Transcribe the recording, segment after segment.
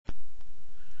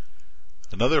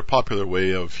Another popular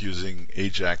way of using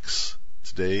Ajax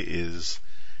today is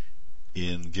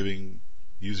in giving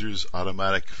users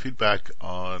automatic feedback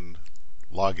on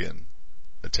login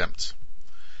attempts.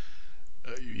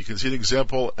 You can see an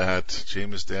example at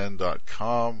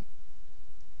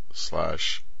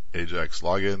jamesdan.com/Ajax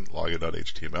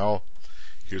login.html.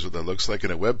 Here's what that looks like in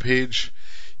a web page.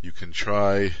 You can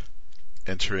try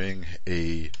entering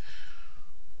a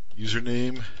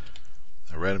username,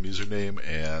 a random username,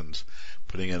 and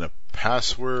putting in a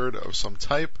password of some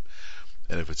type.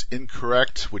 And if it's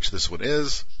incorrect, which this one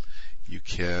is,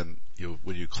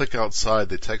 when you click outside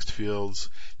the text fields,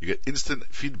 you get instant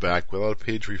feedback without a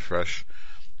page refresh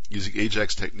using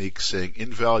Ajax techniques saying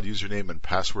invalid username and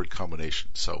password combination.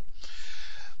 So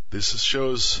this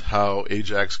shows how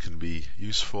Ajax can be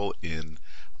useful in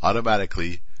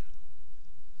automatically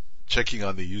checking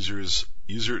on the user's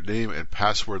username and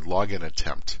password login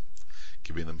attempt,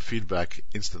 giving them feedback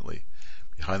instantly,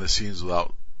 behind the scenes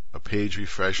without a page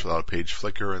refresh, without a page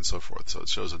flicker, and so forth. So it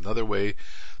shows another way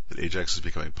that Ajax is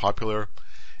becoming popular.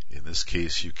 In this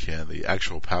case, the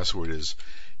actual password is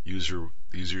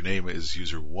username is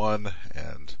user1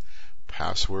 and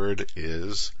password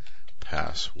is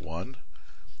pass1.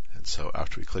 And so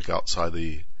after we click outside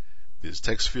these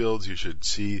text fields, you should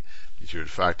see that you're in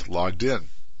fact logged in.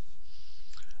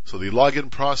 So the login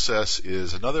process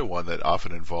is another one that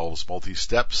often involves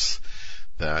multi-steps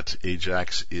that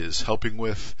Ajax is helping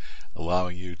with,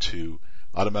 allowing you to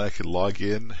automatically log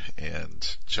in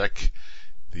and check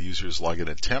the user's login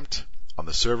attempt on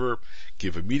the server,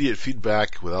 give immediate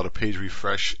feedback without a page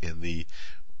refresh in the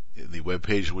web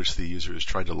page in which the user is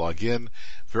trying to log in.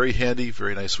 Very handy,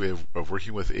 very nice way of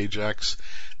working with Ajax.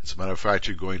 As a matter of fact,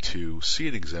 you're going to see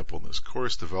an example in this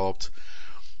course developed,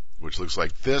 which looks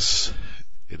like this.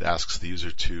 It asks the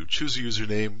user to choose a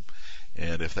username,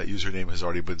 and if that username has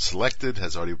already been selected,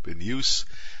 has already been in use,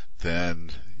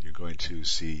 then you're going to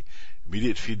see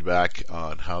immediate feedback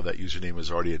on how that username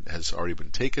has already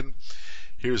been taken.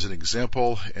 Here's an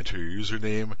example. Enter your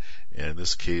username, and in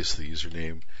this case, the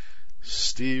username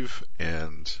Steve,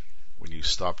 and when you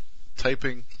stop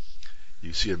typing,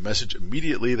 you see a message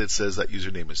immediately that says that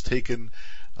username is taken,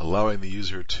 allowing the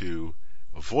user to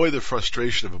avoid the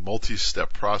frustration of a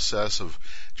multi-step process of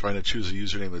trying to choose a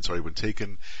username that's already been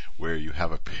taken, where you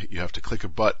have to click a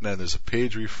button and there's a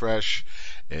page refresh,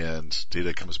 and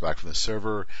data comes back from the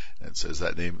server and says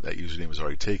that username is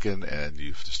already taken, and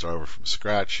you have to start over from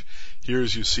scratch. Here,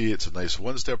 as you see, it's a nice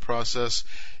one-step process.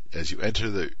 As you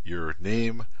enter your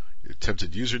name, your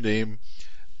attempted username,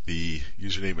 the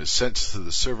username is sent to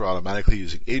the server automatically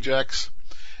using Ajax.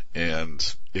 And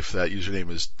if that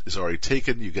username is already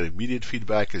taken, you get immediate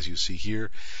feedback, as you see here.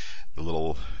 The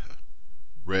little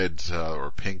red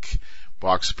or pink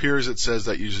box appears. It says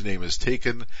that username is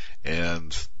taken,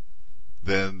 and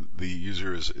then the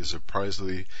user is apprised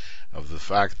of the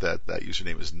fact that that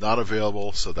username is not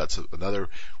available. So that's another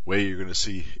way you're going to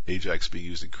see Ajax being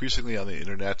used increasingly on the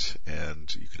internet,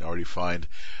 and you can already find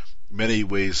many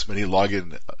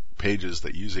login pages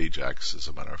that use Ajax, as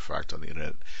a matter of fact, on the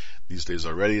internet these days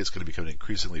already. It's going to become an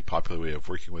increasingly popular way of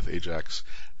working with Ajax.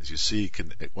 As you see,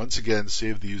 can once again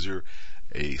save the user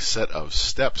a set of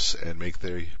steps and make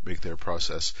their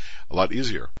process a lot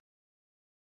easier.